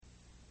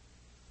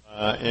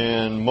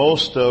And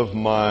most of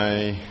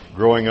my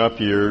growing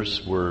up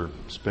years were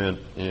spent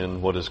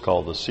in what is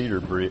called the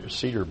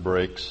Cedar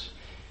Breaks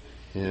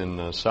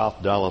in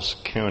South Dallas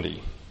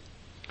County.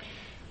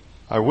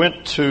 I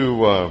went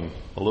to a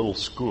little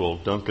school,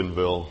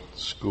 Duncanville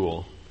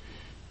School,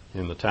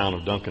 in the town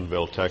of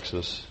Duncanville,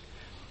 Texas,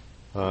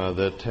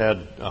 that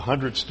had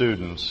 100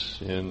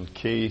 students in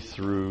K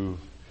through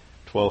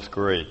 12th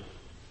grade.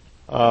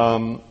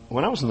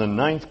 When I was in the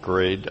 9th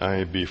grade,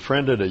 I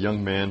befriended a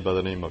young man by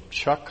the name of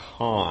Chuck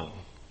Hahn.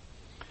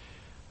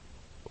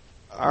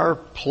 Our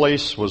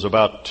place was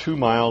about 2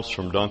 miles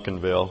from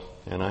Duncanville,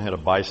 and I had a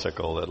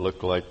bicycle that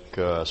looked like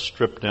a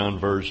stripped-down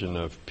version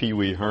of Pee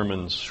Wee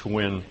Herman's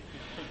Schwinn.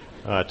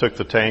 I took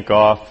the tank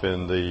off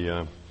and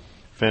the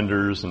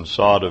fenders and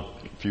sawed a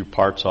few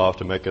parts off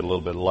to make it a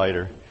little bit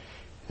lighter.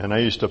 And I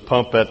used to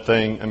pump that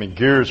thing.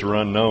 Gears were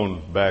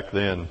unknown back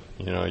then.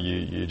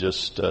 You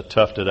just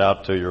toughed it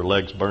out till your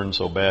legs burned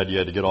so bad you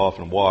had to get off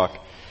and walk.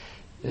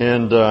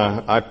 And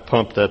I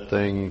pumped that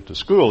thing to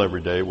school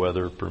every day,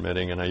 weather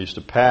permitting, and I used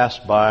to pass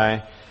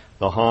by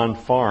the Hahn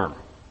farm.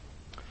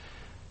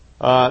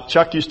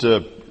 Chuck used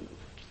to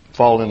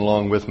fall in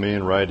along with me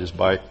and ride his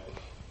bike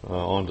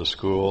on to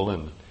school,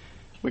 and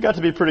we got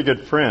to be pretty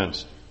good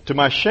friends. To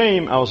my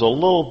shame, I was a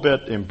little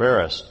bit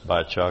embarrassed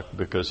by Chuck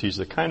because he's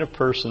the kind of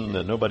person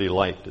that nobody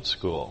liked at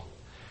school.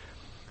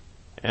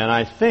 And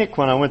I think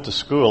when I went to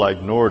school, I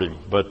ignored him.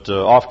 But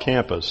off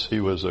campus, he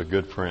was a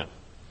good friend.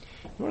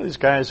 One of these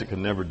guys that could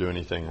never do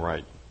anything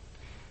right.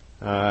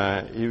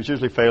 He was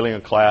usually failing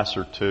a class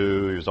or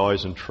two. He was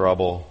always in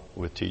trouble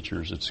with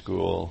teachers at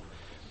school.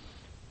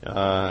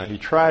 He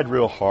tried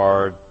real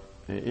hard.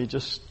 He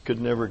just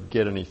could never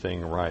get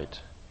anything right.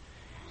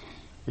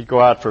 He'd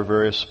go out for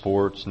various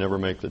sports, never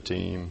make the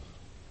team.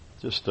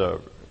 Just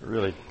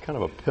really kind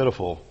of a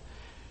pitiful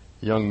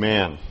young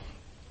man.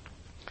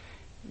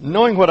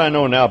 Knowing what I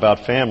know now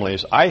about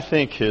families, I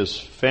think his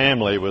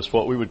family was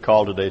what we would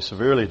call today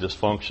severely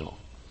dysfunctional.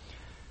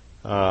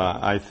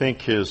 I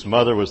think his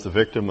mother was the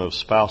victim of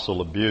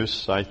spousal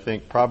abuse. I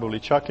think probably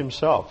Chuck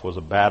himself was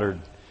a battered,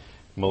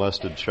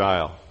 molested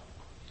child.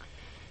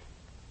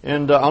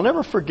 And I'll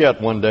never forget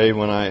one day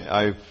when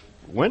I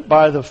went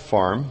by the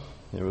farm.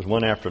 It was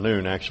one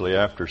afternoon, actually,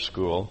 after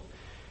school.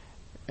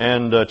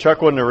 And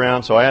Chuck wasn't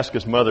around, so I asked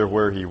his mother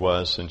where he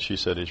was, and she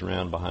said he's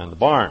around behind the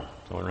barn.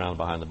 So I went around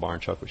behind the barn.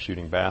 Chuck was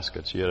shooting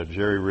baskets. He had a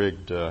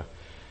jerry-rigged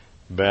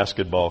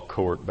basketball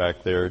court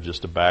back there,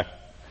 just a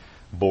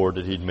backboard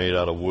that he'd made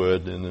out of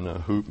wood, and then a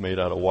hoop made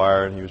out of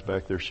wire, and he was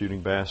back there shooting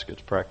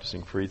baskets,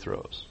 practicing free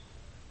throws,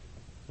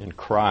 and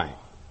crying.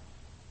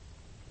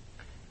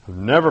 I've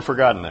never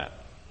forgotten that.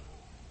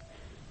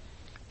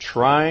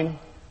 Trying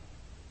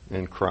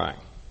and crying.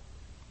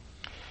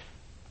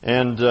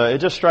 And it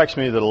just strikes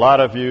me that a lot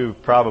of you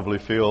probably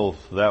feel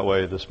that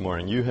way this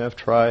morning. You have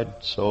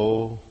tried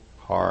so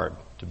hard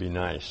to be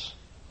nice.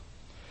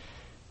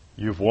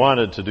 You've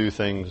wanted to do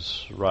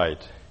things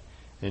right,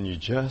 and you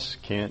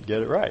just can't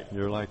get it right.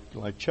 You're like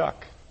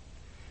Chuck.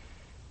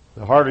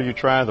 The harder you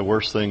try, the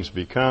worse things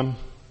become,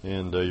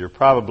 and you're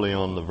probably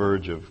on the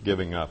verge of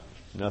giving up.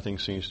 Nothing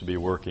seems to be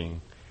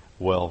working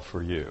well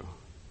for you.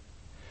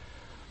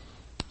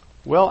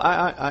 Well,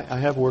 I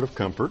have a word of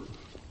comfort.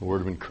 A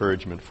word of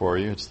encouragement for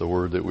you. It's the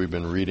word that we've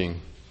been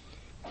reading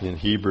in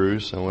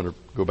Hebrews. I want to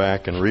go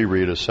back and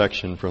reread a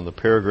section from the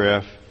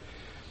paragraph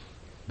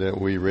that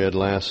we read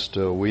last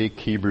week,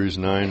 Hebrews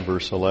 9,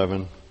 verse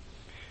 11,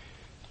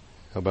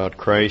 about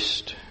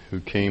Christ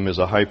who came as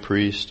a high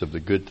priest of the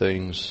good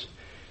things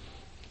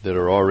that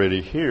are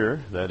already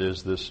here. That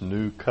is this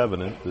new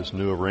covenant, this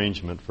new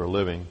arrangement for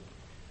living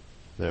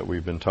that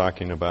we've been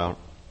talking about.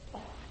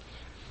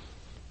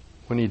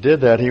 When he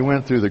did that, he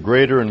went through the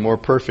greater and more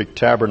perfect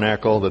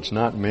tabernacle that's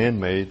not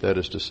man-made, that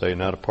is to say,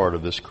 not a part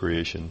of this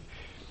creation.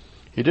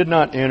 He did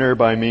not enter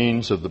by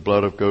means of the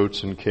blood of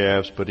goats and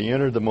calves, but he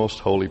entered the most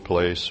holy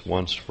place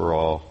once for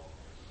all,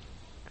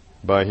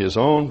 by his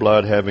own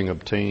blood having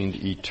obtained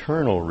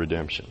eternal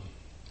redemption.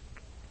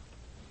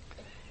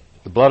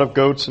 The blood of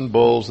goats and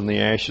bulls and the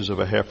ashes of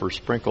a heifer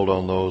sprinkled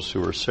on those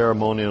who are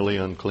ceremonially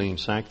unclean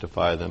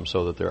sanctify them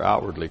so that they're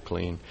outwardly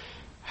clean.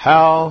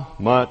 How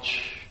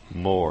much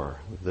more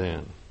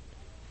then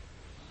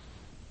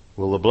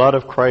will the blood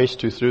of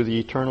Christ, who through the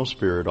eternal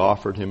Spirit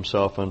offered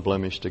himself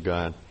unblemished to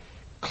God,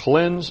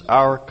 cleanse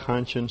our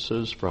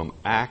consciences from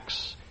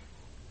acts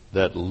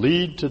that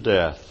lead to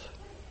death,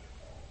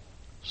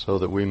 so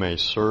that we may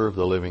serve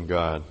the living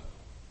God.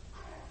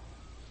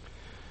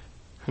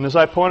 And as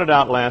I pointed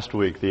out last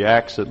week, the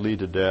acts that lead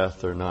to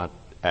death are not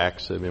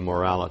acts of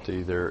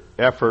immorality. They're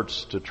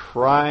efforts to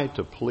try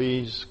to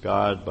please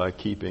God by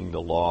keeping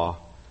the law.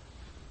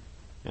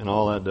 And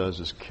all that does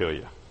is kill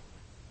you.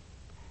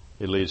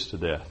 It leads to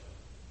death.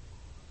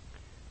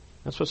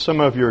 That's what some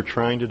of you are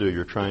trying to do.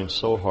 You're trying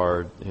so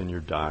hard and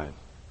you're dying.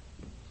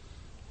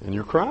 And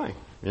you're crying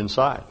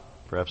inside.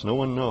 Perhaps no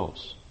one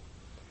knows.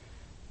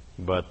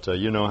 But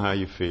you know how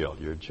you feel.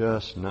 You're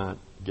just not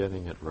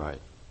getting it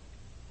right.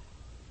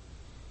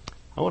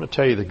 I want to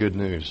tell you the good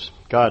news.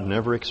 God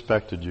never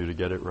expected you to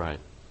get it right.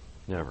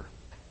 Never.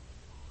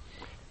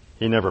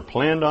 He never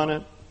planned on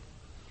it.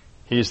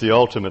 He's the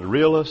ultimate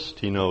realist.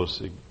 He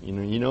knows, he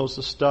knows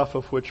the stuff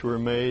of which we're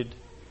made.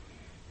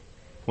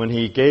 When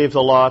he gave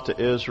the law to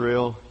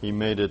Israel, he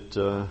made it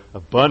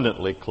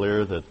abundantly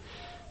clear that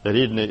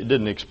he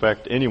didn't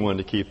expect anyone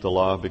to keep the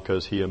law,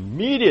 because he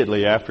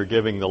immediately after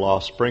giving the law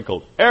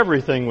sprinkled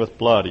everything with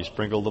blood. He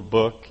sprinkled the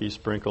book, he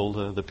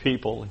sprinkled the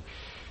people, he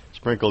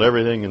sprinkled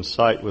everything in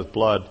sight with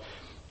blood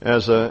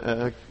as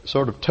a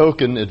sort of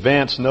token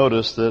advance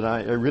notice that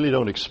I really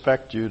don't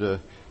expect you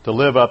to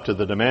live up to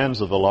the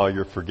demands of the law.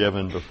 You're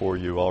forgiven before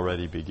you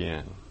already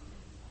began.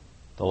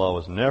 The law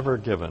was never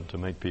given to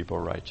make people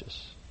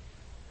righteous.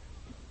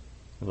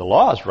 The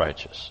law is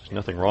righteous. There's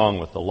nothing wrong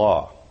with the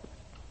law.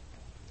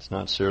 It's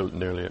not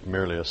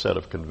merely a set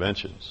of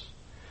conventions.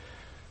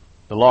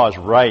 The law is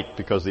right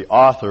because the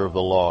author of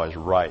the law is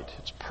right.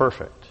 It's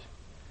perfect.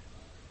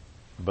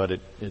 But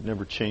it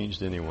never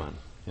changed anyone.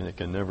 And it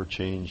can never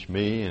change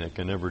me, and it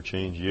can never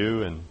change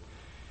you.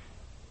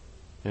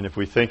 And if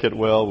we think it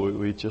will,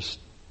 we just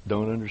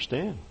don't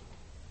understand.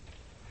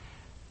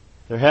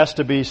 There has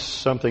to be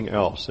something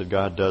else that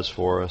God does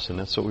for us, and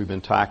that's what we've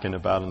been talking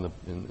about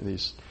in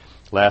these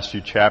last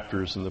few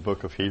chapters in the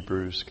book of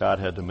Hebrews. God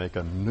had to make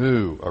a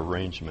new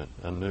arrangement,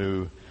 a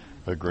new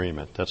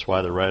agreement. That's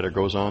why the writer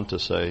goes on to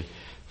say,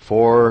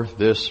 for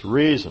this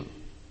reason.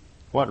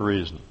 What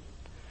reason?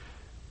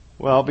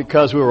 Well,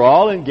 because we were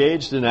all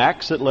engaged in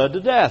acts that led to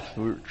death.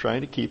 We were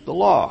trying to keep the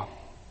law.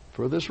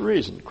 For this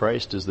reason,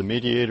 Christ is the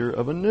mediator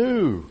of a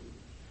new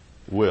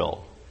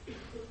will.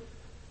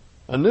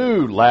 A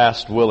new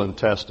last will and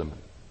testament.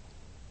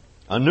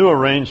 A new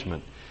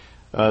arrangement.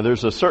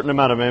 There's a certain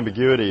amount of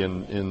ambiguity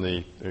in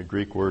the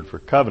Greek word for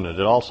covenant.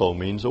 It also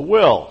means a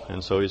will.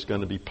 And so he's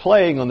going to be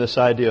playing on this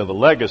idea of a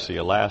legacy,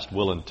 a last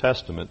will and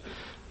testament,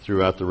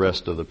 throughout the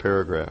rest of the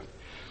paragraph.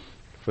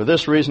 For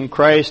this reason,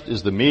 Christ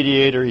is the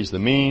mediator. He's the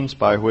means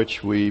by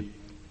which we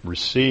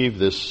receive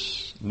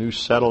this new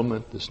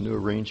settlement, this new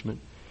arrangement,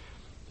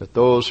 that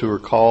those who are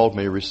called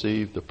may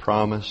receive the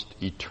promised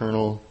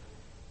eternal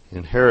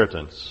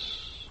inheritance.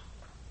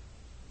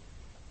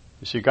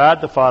 You see,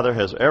 God the Father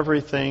has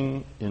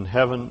everything in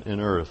heaven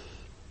and earth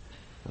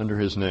under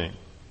His name.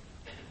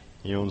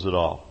 He owns it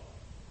all.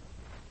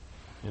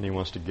 And He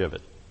wants to give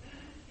it.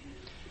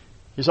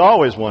 He's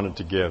always wanted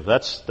to give.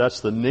 That's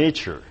the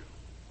nature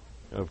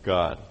of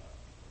God.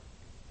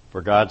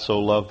 For God so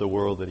loved the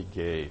world that He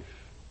gave.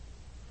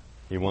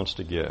 He wants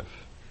to give.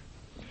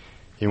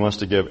 He wants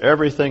to give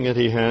everything that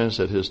He has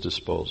at His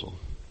disposal.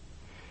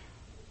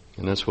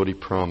 And that's what He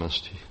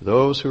promised.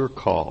 Those who are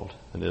called,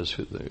 and as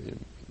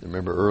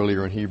remember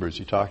earlier in Hebrews,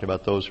 He talked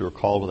about those who are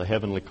called with a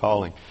heavenly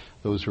calling,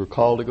 those who are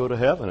called to go to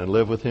heaven and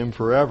live with Him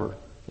forever.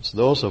 It's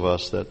those of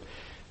us that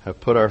have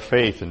put our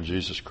faith in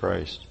Jesus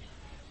Christ.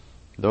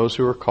 Those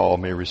who are called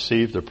may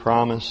receive the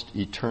promised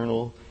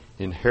eternal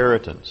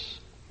inheritance,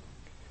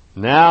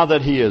 now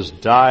that He has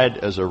died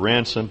as a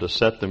ransom to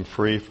set them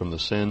free from the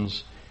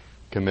sins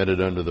committed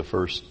under the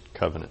first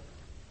covenant.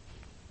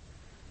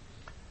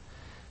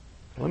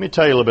 Let me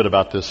tell you a little bit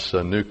about this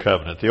new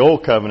covenant. The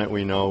old covenant,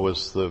 we know,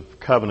 was the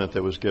covenant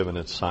that was given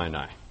at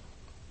Sinai.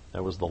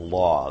 That was the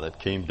law that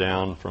came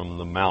down from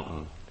the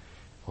mountain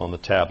on the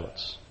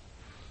tablets.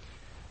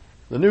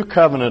 The new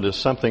covenant is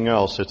something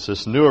else. It's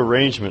this new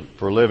arrangement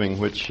for living,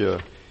 which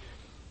the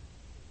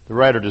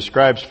writer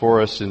describes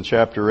for us in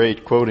chapter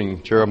 8,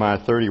 quoting Jeremiah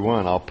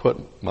 31. I'll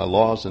put my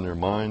laws in their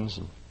minds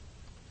and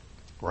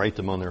write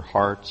them on their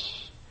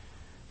hearts.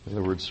 In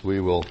other words, we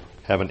will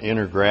have an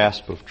inner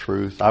grasp of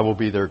truth. I will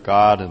be their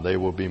God, and they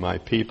will be my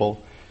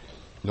people.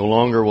 No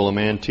longer will a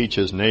man teach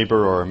his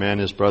neighbor or a man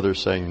his brother,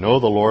 saying, know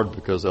the Lord,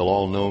 because they'll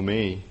all know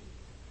me.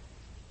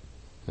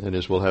 That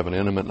is, we'll have an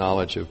intimate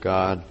knowledge of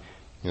God.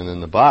 And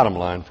then the bottom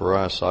line for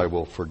us, I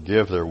will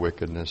forgive their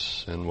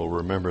wickedness and will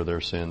remember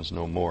their sins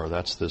no more.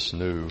 That's this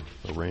new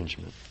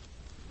arrangement.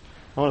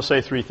 I want to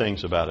say three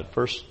things about it.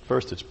 First,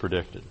 it's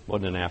predicted. It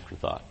wasn't an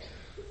afterthought.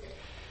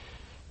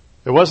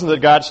 It wasn't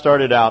that God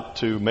started out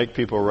to make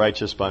people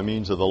righteous by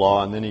means of the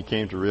law, and then He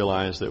came to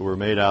realize that we're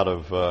made out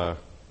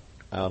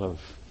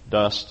of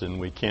dust and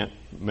we can't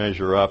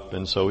measure up,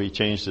 and so He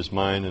changed His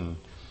mind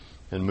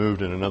and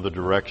moved in another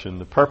direction.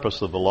 The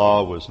purpose of the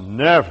law was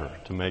never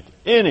to make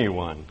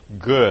anyone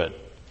good.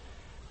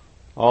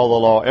 All the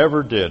law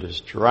ever did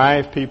is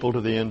drive people to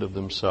the end of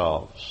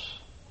themselves.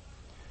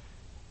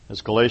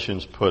 As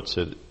Galatians puts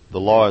it, the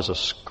law is a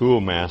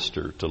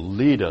schoolmaster to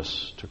lead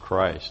us to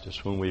Christ.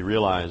 It's when we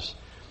realize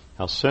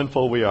how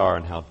sinful we are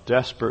and how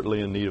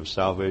desperately in need of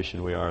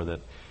salvation we are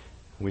that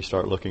we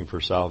start looking for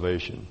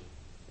salvation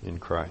in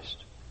Christ.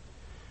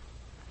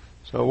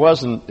 So it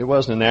wasn't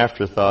an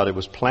afterthought. It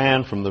was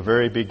planned from the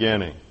very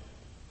beginning.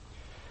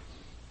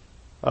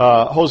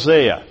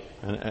 Hosea,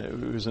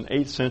 who was an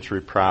 8th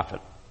century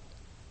prophet,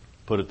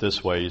 put it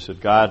this way. He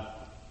said, God,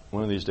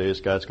 one of these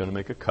days, God's going to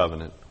make a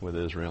covenant with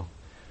Israel.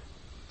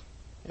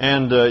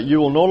 And you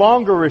will no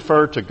longer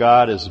refer to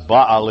God as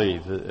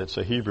Baali. It's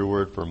a Hebrew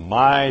word for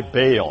my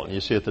Baal.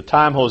 You see, at the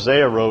time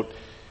Hosea wrote,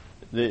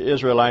 the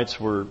Israelites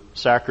were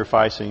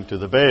sacrificing to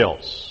the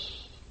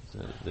Baals,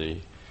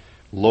 the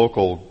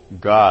local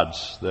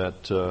gods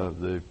that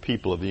the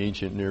people of the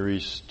ancient Near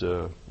East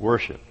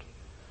worshipped.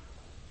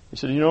 He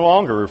said, you no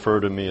longer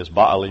refer to me as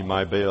Baali,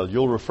 my Baal.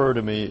 You'll refer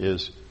to me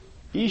as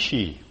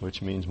Ishi,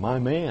 which means my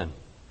man,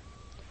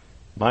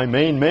 my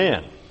main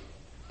man.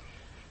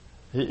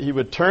 He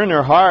would turn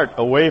their heart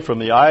away from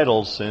the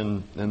idols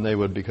and they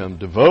would become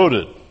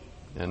devoted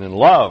and in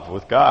love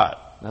with God.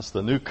 That's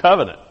the new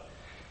covenant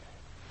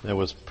that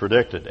was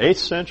predicted, 8th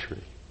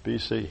century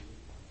BC.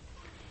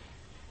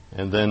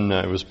 And then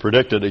it was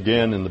predicted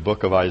again in the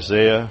book of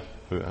Isaiah.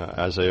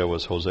 Isaiah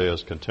was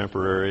Hosea's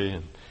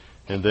contemporary.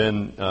 And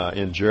then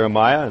in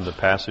Jeremiah, in the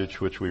passage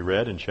which we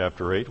read in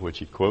chapter 8, which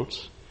he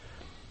quotes.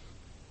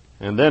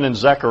 And then in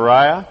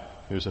Zechariah,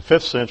 he was a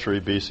 5th century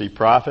BC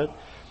prophet.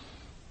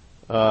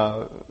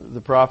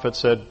 The prophet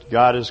said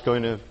God is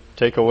going to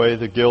take away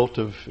the guilt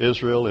of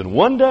Israel in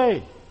one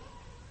day.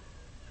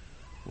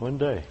 One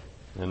day.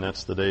 And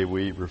that's the day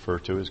we refer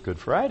to as Good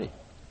Friday.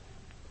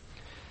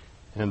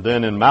 And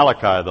then in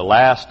Malachi, the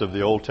last of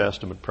the Old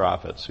Testament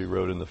prophets, who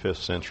wrote in the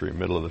 5th century,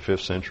 middle of the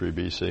 5th century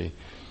BC,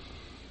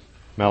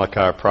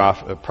 Malachi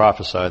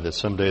prophesied that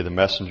someday the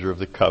messenger of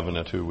the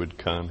covenant who would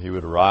come, he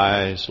would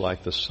rise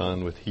like the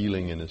sun with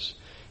healing in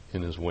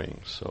his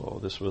wings. So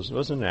this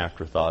wasn't an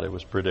afterthought. It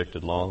was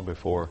predicted long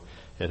before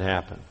it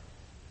happened.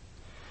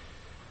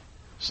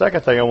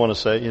 Second thing I want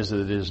to say is that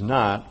it is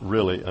not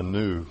really a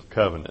new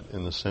covenant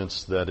in the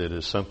sense that it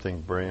is something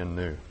brand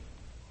new.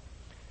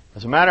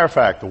 As a matter of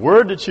fact, the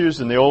word that's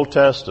used in the Old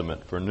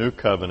Testament for new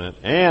covenant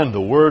and the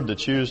word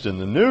that's used in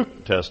the New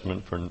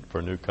Testament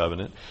for new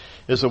covenant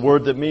is a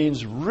word that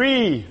means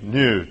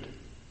renewed.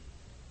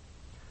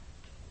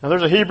 Now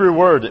there's a Hebrew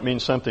word that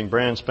means something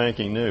brand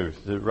spanking new.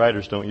 The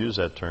writers don't use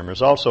that term.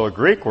 There's also a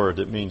Greek word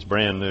that means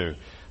brand new.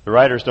 The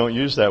writers don't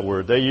use that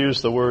word. They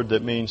use the word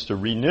that means to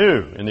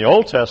renew. In the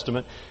Old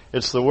Testament,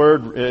 it's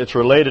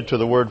related to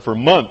the word for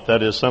month.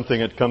 That is something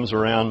that comes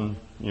around,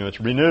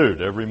 it's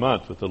renewed every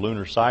month with the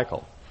lunar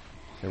cycle,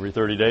 every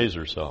 30 days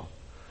or so.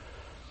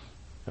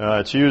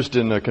 It's used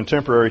in the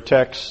contemporary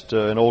text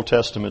in Old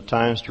Testament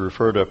times to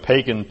refer to a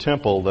pagan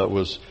temple that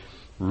was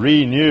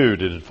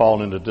renewed. It had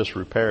fallen into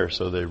disrepair,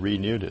 so they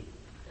renewed it.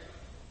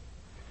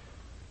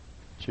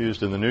 It's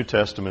used in the New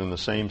Testament in the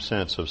same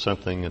sense of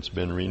something that's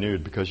been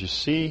renewed. Because you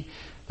see,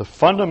 the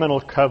fundamental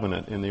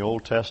covenant in the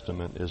Old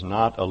Testament is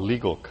not a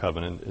legal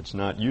covenant. It's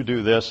not, you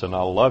do this and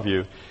I'll love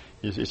you.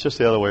 It's just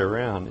the other way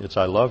around. It's,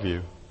 I love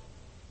you.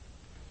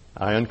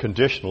 I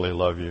unconditionally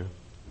love you.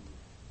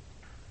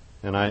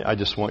 And I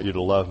just want you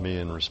to love me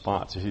in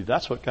response. You see,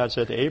 that's what God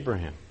said to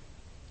Abraham.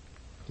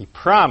 He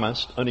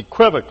promised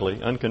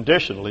unequivocally,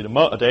 unconditionally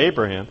to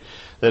Abraham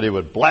that he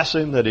would bless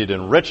him, that he'd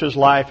enrich his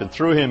life, and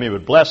through him he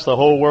would bless the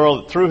whole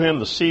world, that through him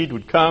the seed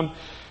would come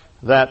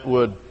that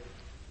would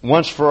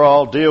once for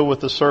all deal with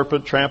the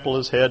serpent, trample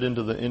his head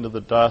into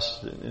the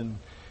dust. And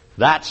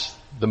that's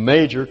the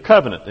major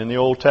covenant in the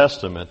Old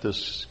Testament,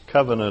 this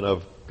covenant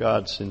of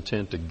God's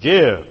intent to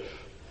give.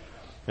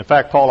 In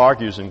fact, Paul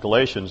argues in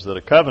Galatians that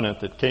a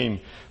covenant that came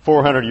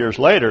 400 years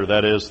later,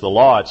 that is, the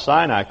law at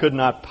Sinai, could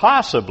not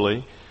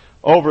possibly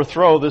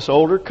overthrow this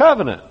older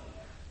covenant.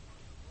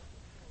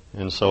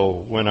 And so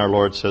when our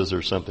Lord says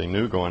there's something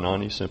new going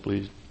on, He's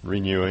simply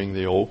renewing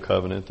the old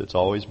covenant that's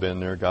always been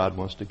there. God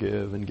wants to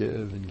give and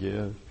give and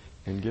give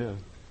and give.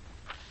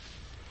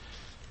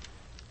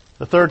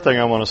 The third thing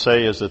I want to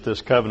say is that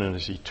this covenant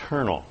is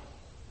eternal.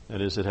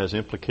 That is, it has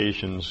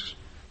implications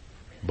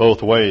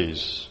both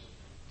ways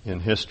in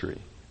history.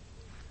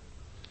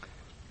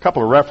 A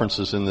couple of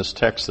references in this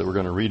text that we're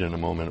going to read in a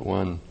moment.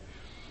 One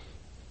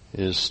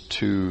is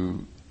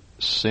to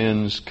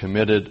sins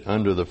committed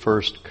under the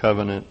first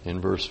covenant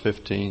in verse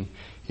 15.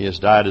 He has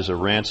died as a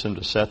ransom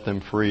to set them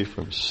free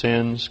from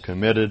sins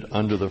committed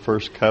under the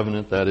first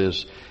covenant. That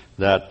is,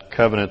 that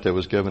covenant that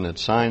was given at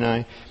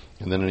Sinai.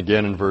 And then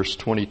again in verse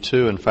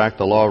 22, in fact,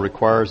 the law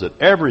requires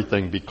that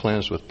everything be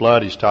cleansed with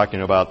blood. He's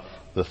talking about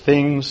the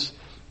things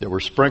that were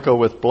sprinkled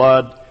with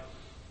blood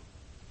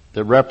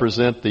that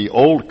represent the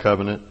old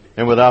covenant.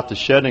 And without the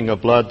shedding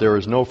of blood, there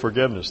is no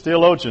forgiveness.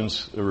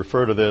 Theologians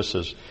refer to this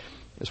as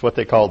what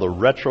they call the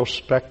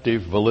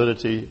retrospective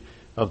validity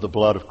of the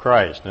blood of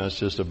Christ. Now, it's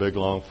just a big,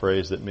 long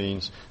phrase that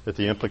means that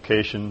the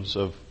implications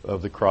of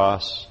the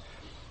cross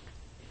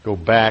go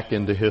back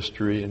into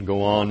history and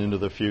go on into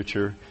the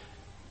future.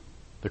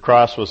 The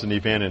cross was an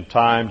event in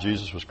time.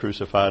 Jesus was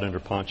crucified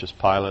under Pontius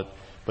Pilate.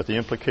 But the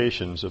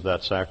implications of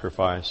that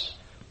sacrifice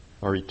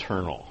are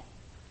eternal.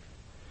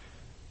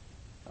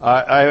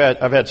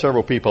 I've had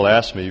several people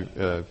ask me,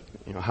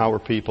 how were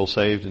people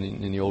saved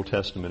in the Old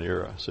Testament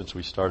era since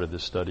we started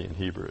this study in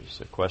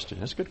Hebrews?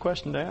 It's a good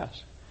question to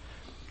ask.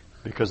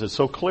 Because it's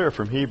so clear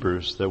from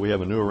Hebrews that we have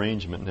a new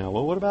arrangement now.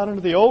 Well, what about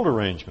under the old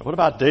arrangement? What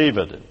about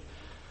David and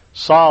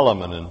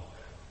Solomon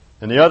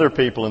and the other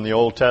people in the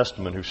Old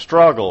Testament who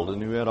struggled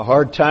and who had a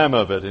hard time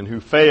of it and who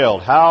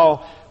failed?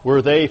 How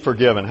were they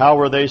forgiven? How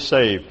were they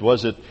saved?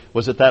 Was it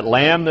that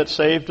lamb that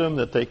saved them,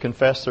 that they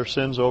confessed their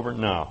sins over?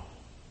 No,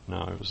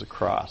 it was the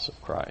cross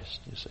of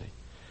Christ, you see.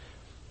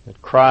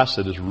 That cross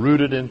that is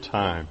rooted in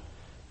time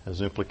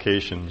has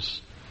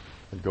implications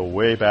that go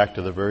way back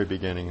to the very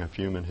beginning of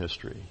human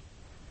history.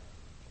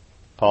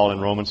 Paul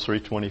in Romans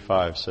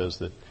 3:25 says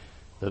that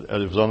it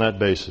was on that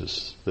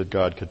basis that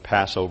God could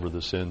pass over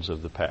the sins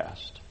of the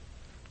past.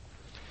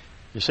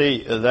 You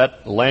see,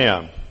 that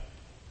lamb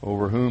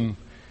over whom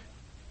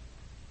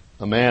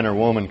a man or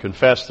woman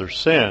confessed their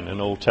sin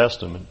in Old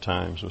Testament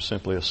times was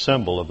simply a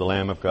symbol of the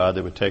Lamb of God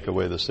that would take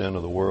away the sin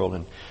of the world.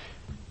 And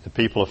the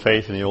people of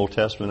faith in the Old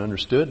Testament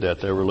understood that.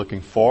 They were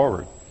looking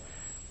forward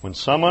when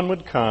someone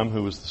would come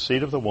who was the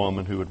seed of the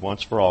woman who would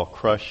once for all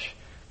crush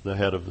the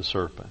head of the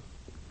serpent.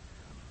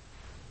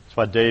 That's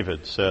why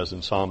David says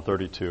in Psalm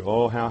 32,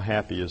 "Oh, how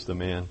happy is the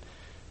man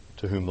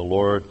to whom the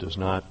Lord does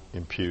not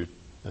impute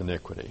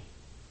iniquity."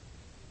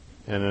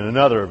 And in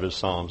another of his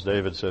Psalms,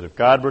 David said, "If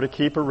God were to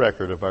keep a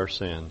record of our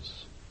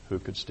sins, who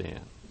could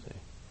stand?" See?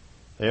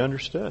 They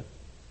understood.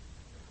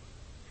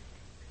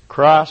 The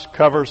cross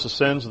covers the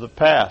sins of the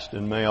past,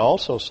 and may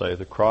also say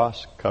the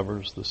cross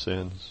covers the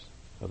sins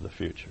of the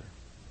future.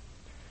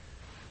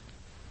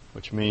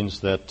 Which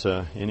means that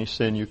any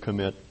sin you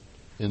commit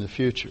in the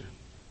future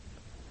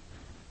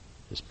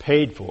is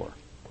paid for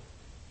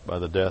by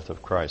the death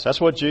of Christ. That's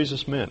what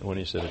Jesus meant when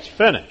he said, "It's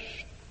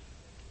finished.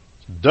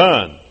 It's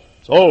done.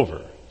 It's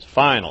over. It's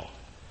final."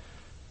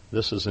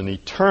 This is an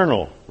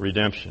eternal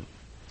redemption.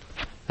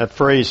 That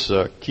phrase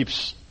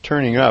keeps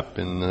turning up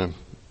in the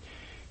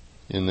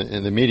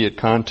immediate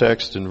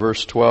context. In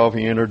verse 12,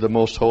 he entered the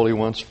most holy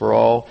once for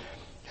all,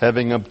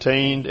 having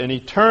obtained an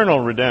eternal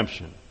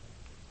redemption.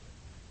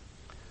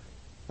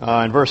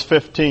 In verse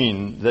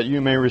 15, that you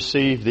may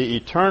receive the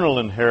eternal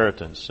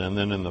inheritance. And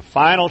then in the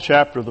final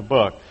chapter of the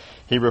book,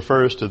 he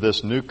refers to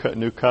this new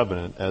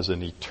covenant as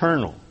an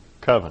eternal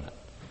covenant.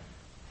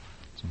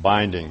 It's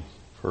binding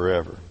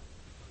forever.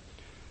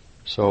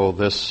 So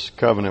this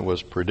covenant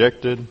was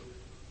predicted,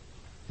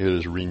 it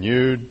is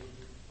renewed,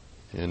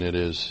 and it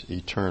is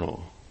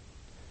eternal.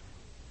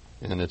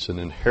 And it's an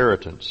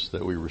inheritance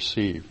that we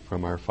receive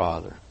from our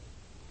Father,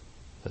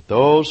 that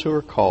those who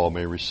are called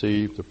may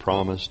receive the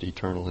promised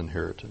eternal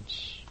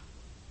inheritance.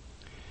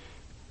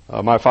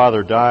 My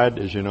father died,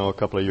 as you know, a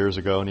couple of years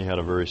ago, and he had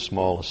a very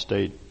small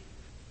estate.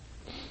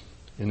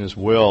 In his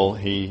will,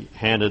 he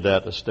handed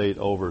that estate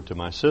over to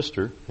my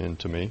sister and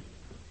to me.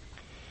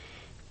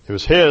 It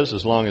was his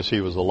as long as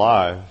he was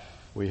alive.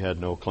 We had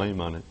no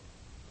claim on it.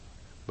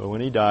 But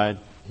when he died,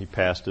 he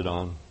passed it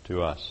on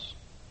to us.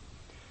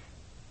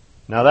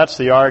 Now that's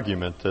the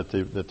argument that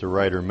the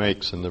writer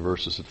makes in the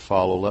verses that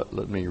follow.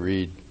 Let me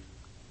read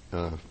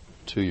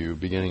to you,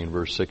 beginning in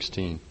verse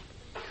 16.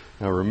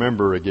 Now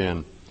remember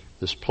again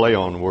this play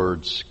on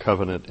words,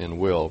 covenant and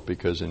will,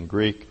 because in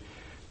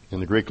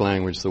the Greek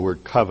language, the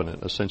word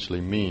covenant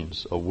essentially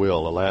means a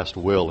will, a last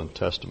will and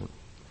testament.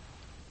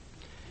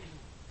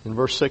 In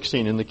verse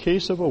 16, in the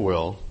case of a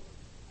will,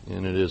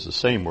 and it is the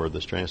same word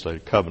that's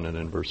translated covenant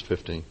in verse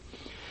 15,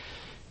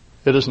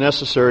 it is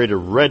necessary to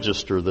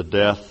register the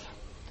death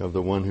of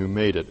the one who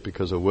made it,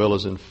 because a will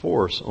is in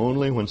force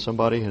only when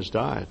somebody has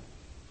died.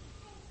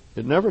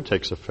 It never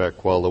takes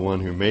effect while the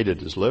one who made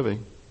it is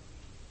living.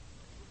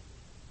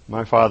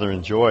 My father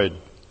enjoyed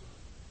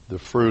the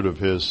fruit of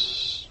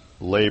his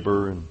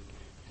labor and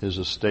his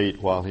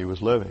estate while he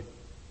was living.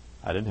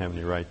 I didn't have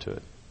any right to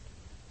it.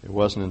 It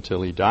wasn't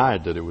until he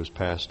died that it was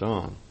passed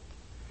on.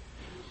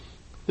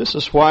 This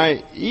is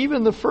why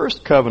even the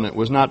first covenant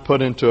was not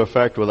put into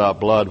effect without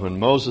blood. When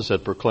Moses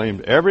had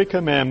proclaimed every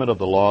commandment of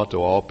the law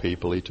to all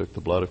people, he took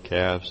the blood of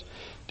calves,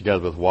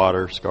 together with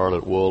water,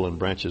 scarlet wool, and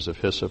branches of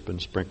hyssop, and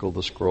sprinkled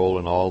the scroll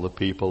and all the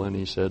people. And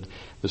he said,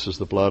 "This is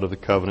the blood of the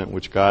covenant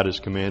which God has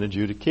commanded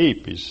you to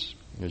keep." He's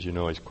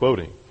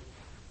quoting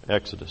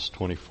Exodus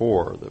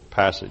 24, the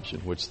passage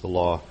in which the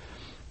law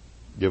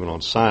given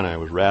on Sinai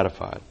was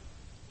ratified.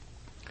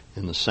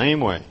 In the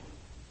same way,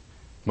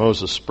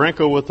 Moses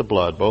sprinkled with the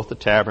blood both the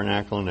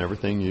tabernacle and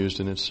everything used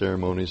in its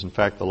ceremonies. In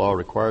fact, the law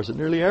requires that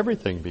nearly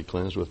everything be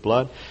cleansed with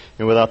blood,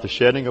 and without the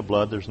shedding of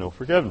blood, there's no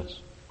forgiveness.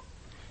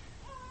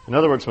 In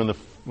other words, when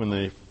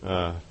the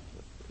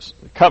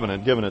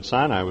covenant given at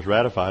Sinai was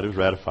ratified, it was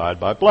ratified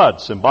by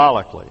blood,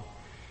 symbolically.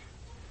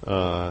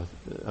 A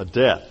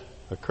death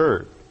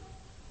occurred.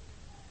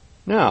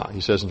 Now, he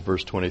says in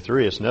verse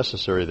 23, it's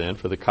necessary then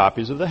for the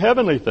copies of the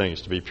heavenly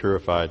things to be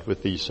purified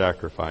with these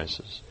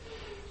sacrifices.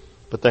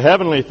 But the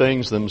heavenly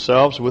things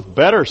themselves with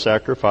better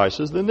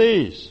sacrifices than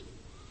these.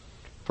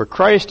 For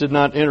Christ did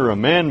not enter a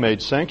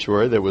man-made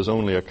sanctuary that was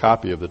only a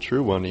copy of the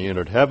true one. He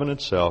entered heaven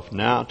itself,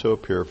 now to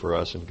appear for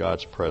us in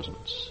God's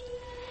presence.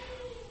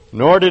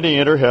 Nor did he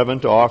enter heaven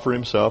to offer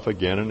himself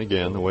again and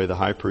again, the way the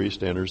high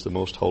priest enters the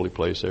most holy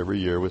place every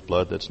year with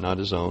blood that's not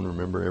his own.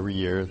 Remember, every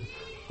year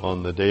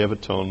on the Day of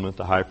Atonement,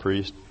 the high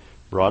priest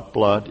brought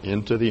blood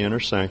into the inner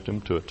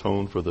sanctum to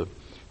atone for the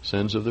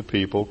sins of the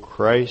people.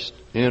 Christ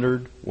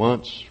entered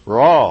once for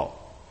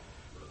all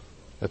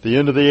at the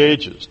end of the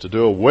ages to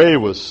do away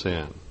with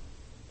sin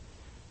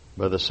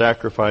by the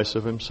sacrifice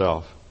of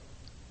himself,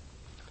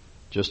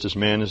 just as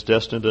man is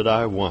destined to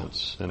die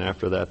once and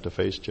after that to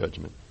face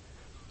judgment.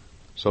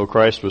 So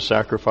Christ was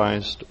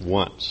sacrificed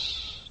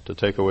once to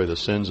take away the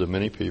sins of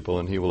many people,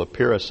 and he will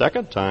appear a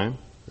second time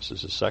This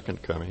is His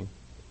second coming.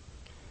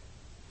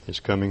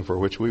 His coming for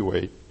which we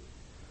wait.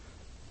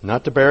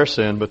 Not to bear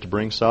sin, but to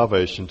bring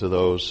salvation to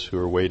those who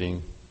are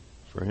waiting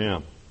for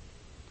Him.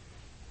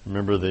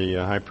 Remember, the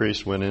high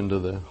priest went into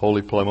the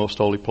most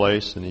holy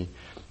place, and he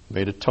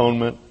made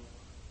atonement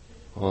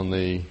on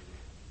the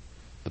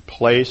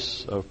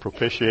place of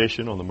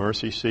propitiation, on the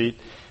mercy seat.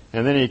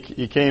 And then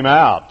he came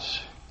out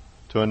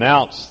to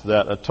announce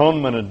that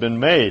atonement had been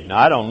made. Now,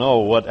 I don't know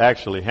what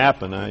actually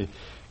happened.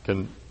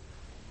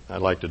 I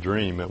like to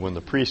dream that when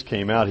the priest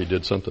came out, he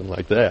did something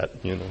like that.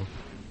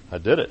 I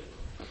did it.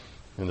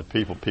 And the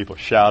people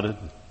shouted,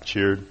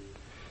 cheered,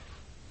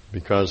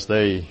 because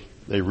they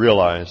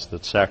realized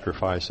that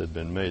sacrifice had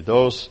been made.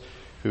 Those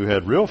who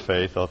had real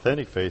faith,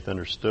 authentic faith,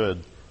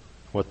 understood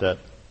what that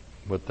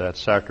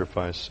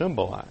sacrifice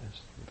symbolized.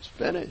 It was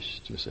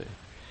finished, you see.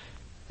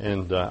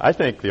 And I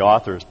think the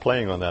author is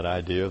playing on that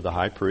idea of the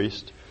high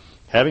priest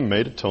having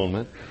made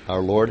atonement,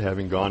 our Lord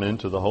having gone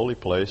into the holy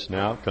place,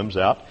 now comes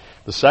out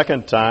the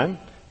second time,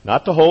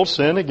 not to hold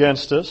sin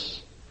against us,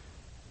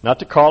 not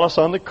to call us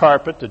on the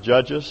carpet to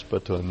judge us,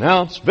 but to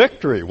announce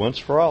victory once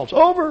for all. It's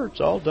over. It's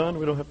all done.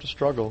 We don't have to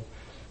struggle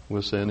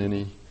with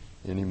sin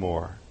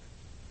anymore.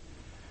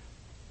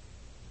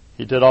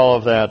 He did all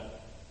of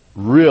that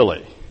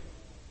really.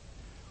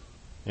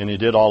 And He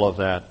did all of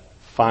that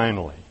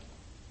finally.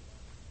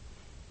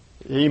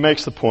 He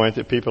makes the point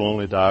that people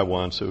only die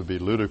once. It would be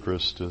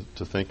ludicrous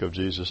to think of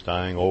Jesus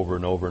dying over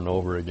and over and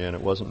over again.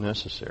 It wasn't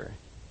necessary.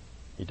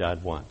 He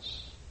died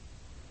once.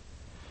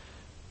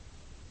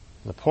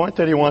 The point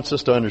that he wants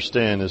us to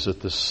understand is that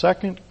the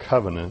second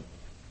covenant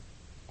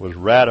was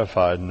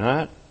ratified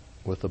not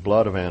with the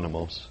blood of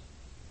animals,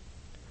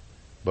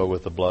 but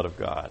with the blood of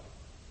God.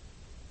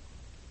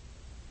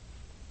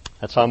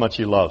 That's how much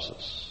He loves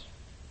us.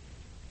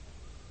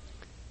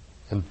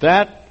 And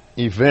that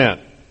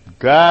event,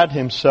 God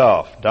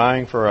Himself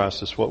dying for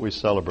us, is what we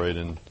celebrate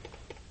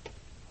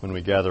when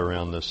we gather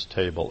around this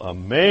table.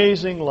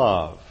 Amazing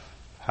love.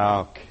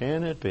 How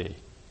can it be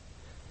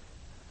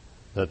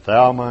that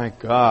Thou, my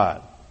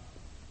God,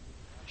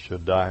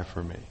 should die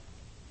for me?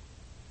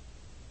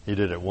 He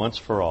did it once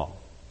for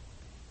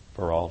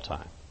all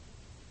time.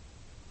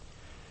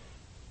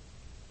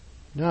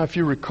 Now, if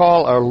you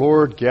recall, our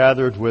Lord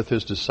gathered with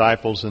His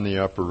disciples in the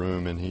upper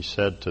room, and He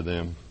said to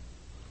them,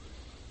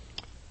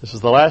 "This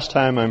is the last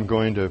time I'm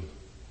going to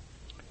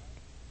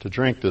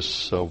drink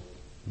this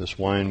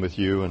wine with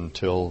you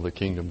until the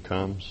kingdom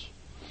comes."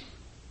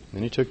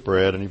 Then He took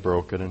bread and He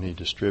broke it and He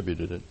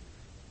distributed it.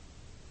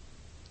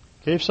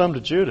 Gave some to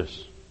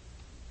Judas.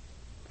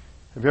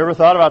 Have you ever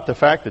thought about the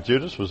fact that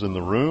Judas was in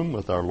the room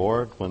with our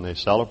Lord when they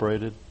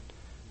celebrated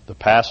the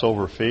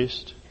Passover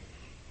feast?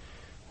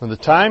 When the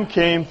time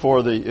came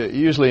for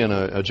usually in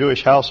a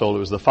Jewish household, it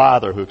was the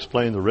father who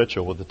explained the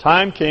ritual. When the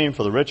time came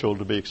for the ritual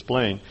to be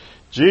explained,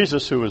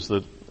 Jesus, who was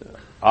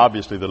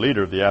obviously the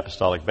leader of the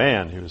apostolic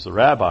band, he was the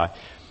rabbi,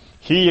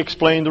 he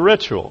explained the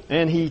ritual.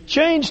 And he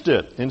changed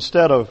it.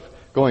 Instead of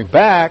going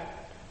back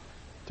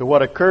to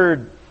what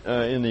occurred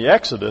in the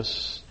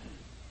Exodus,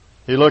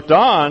 he looked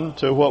on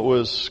to what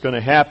was going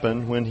to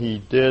happen when He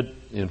did,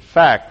 in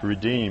fact,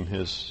 redeem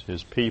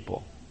His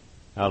people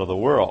out of the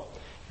world.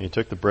 And He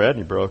took the bread and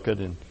He broke it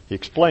and He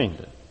explained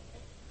it.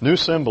 New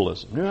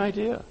symbolism, new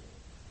idea.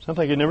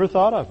 Something He never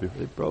thought of before.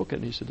 He broke it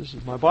and He said, "This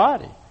is my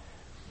body,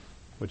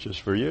 which is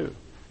for you."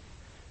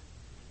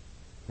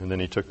 And then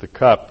He took the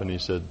cup and He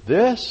said,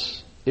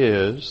 "This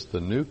is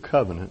the new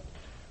covenant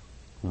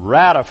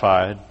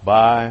ratified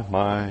by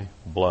my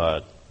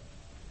blood.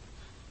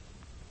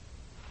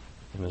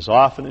 And as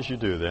often as you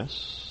do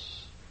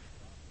this,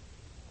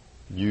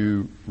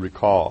 you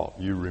recall,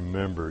 you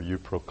remember, you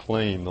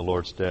proclaim the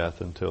Lord's death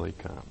until He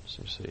comes."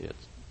 You see,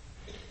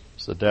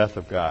 it's the death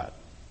of God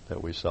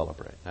that we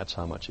celebrate. That's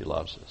how much He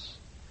loves us.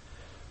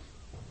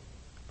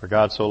 For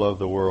God so loved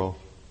the world,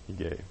 He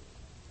gave.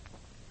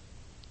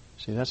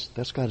 See,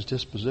 that's God's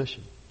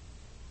disposition.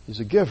 He's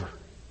a giver.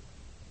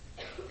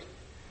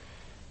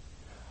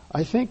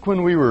 I think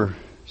when we were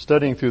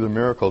studying through the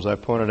miracles, I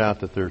pointed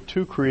out that there are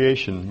two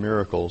creation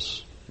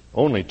miracles,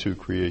 only two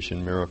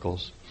creation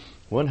miracles,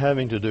 one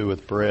having to do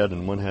with bread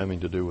and one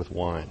having to do with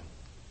wine.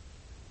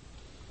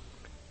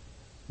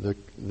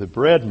 The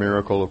bread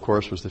miracle, of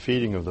course, was the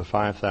feeding of the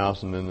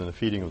 5,000 and then the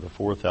feeding of the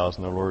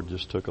 4,000. The Lord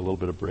just took a little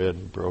bit of bread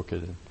and broke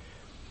it and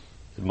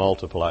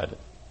multiplied it.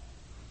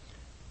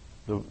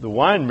 The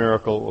wine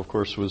miracle, of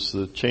course, was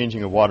the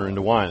changing of water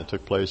into wine that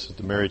took place at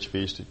the marriage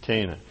feast at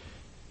Cana.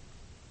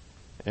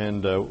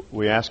 And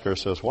we ask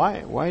ourselves,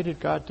 why did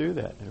God do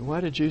that? And why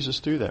did Jesus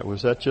do that?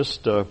 Was that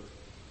just a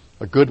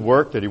good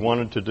work that He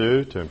wanted to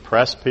do to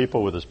impress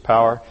people with His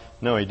power?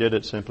 No, He did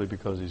it simply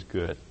because He's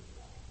good.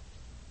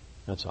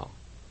 That's all.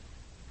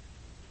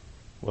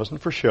 It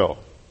wasn't for show.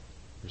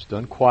 It was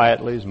done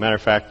quietly. As a matter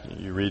of fact,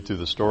 you read through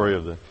the story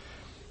of the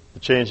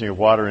changing of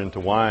water into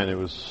wine, it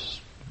was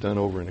done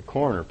over in a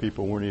corner.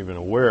 People weren't even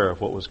aware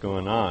of what was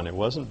going on. It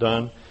wasn't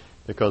done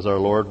because our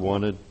Lord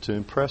wanted to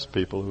impress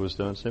people. It was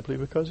done simply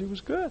because He was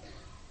good.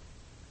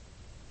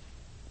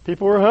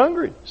 People were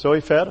hungry, so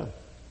He fed them.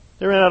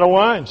 They ran out of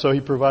wine, so he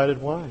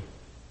provided wine.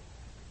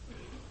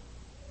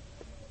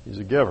 He's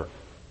a giver.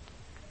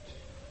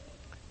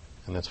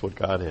 And that's what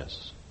God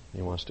is.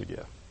 He wants to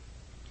give.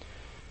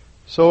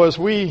 So as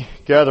we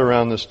gather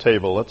around this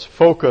table, let's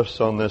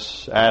focus on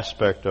this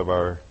aspect of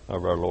our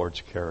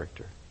Lord's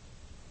character.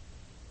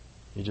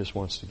 He just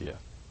wants to give.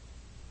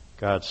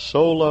 God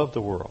so loved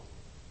the world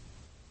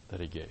that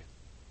he gave.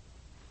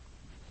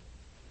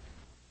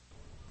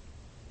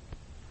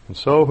 And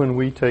so when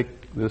we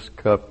take this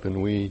cup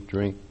and we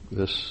drink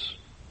this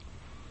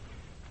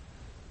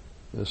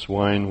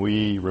wine,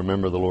 we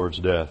remember the Lord's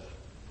death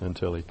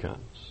until he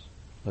comes.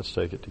 Let's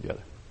take it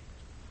together.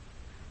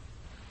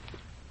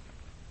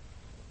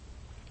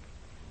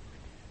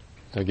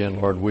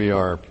 Again, Lord, we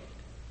are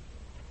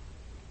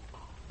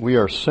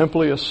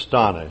simply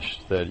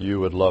astonished that you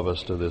would love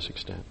us to this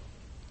extent.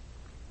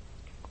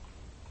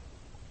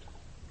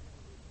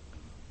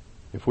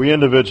 If we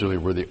individually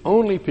were the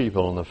only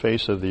people on the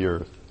face of the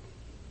earth,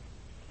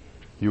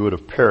 you would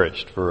have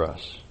perished for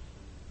us.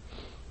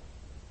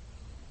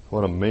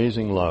 What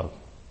amazing love.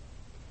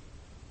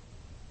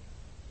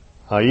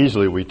 How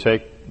easily we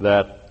take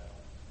that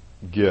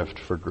gift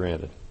for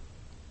granted.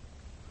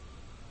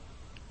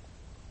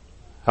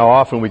 How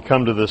often we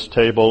come to this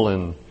table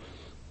and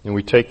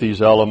we take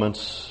these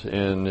elements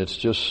and it's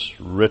just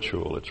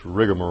ritual, it's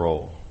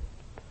rigmarole.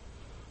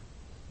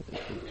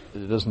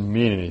 It doesn't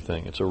mean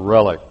anything. It's a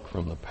relic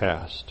from the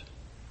past.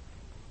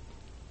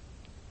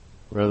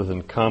 Rather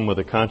than come with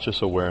a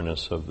conscious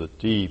awareness of the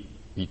deep,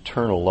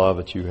 eternal love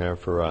that you have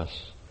for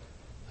us,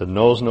 that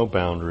knows no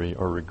boundary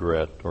or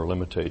regret or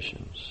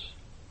limitations,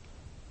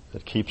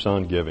 that keeps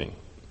on giving.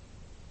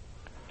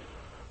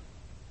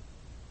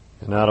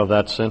 And out of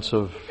that sense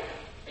of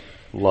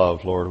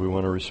love, Lord, we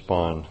want to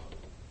respond.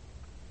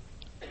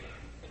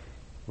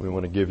 We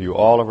want to give you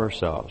all of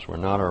ourselves. We're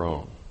not our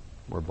own.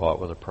 We're bought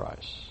with a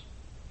price.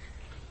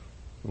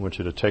 We want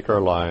you to take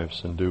our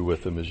lives and do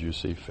with them as you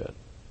see fit.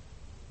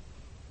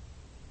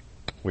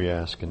 We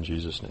ask in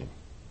Jesus' name.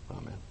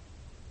 Amen.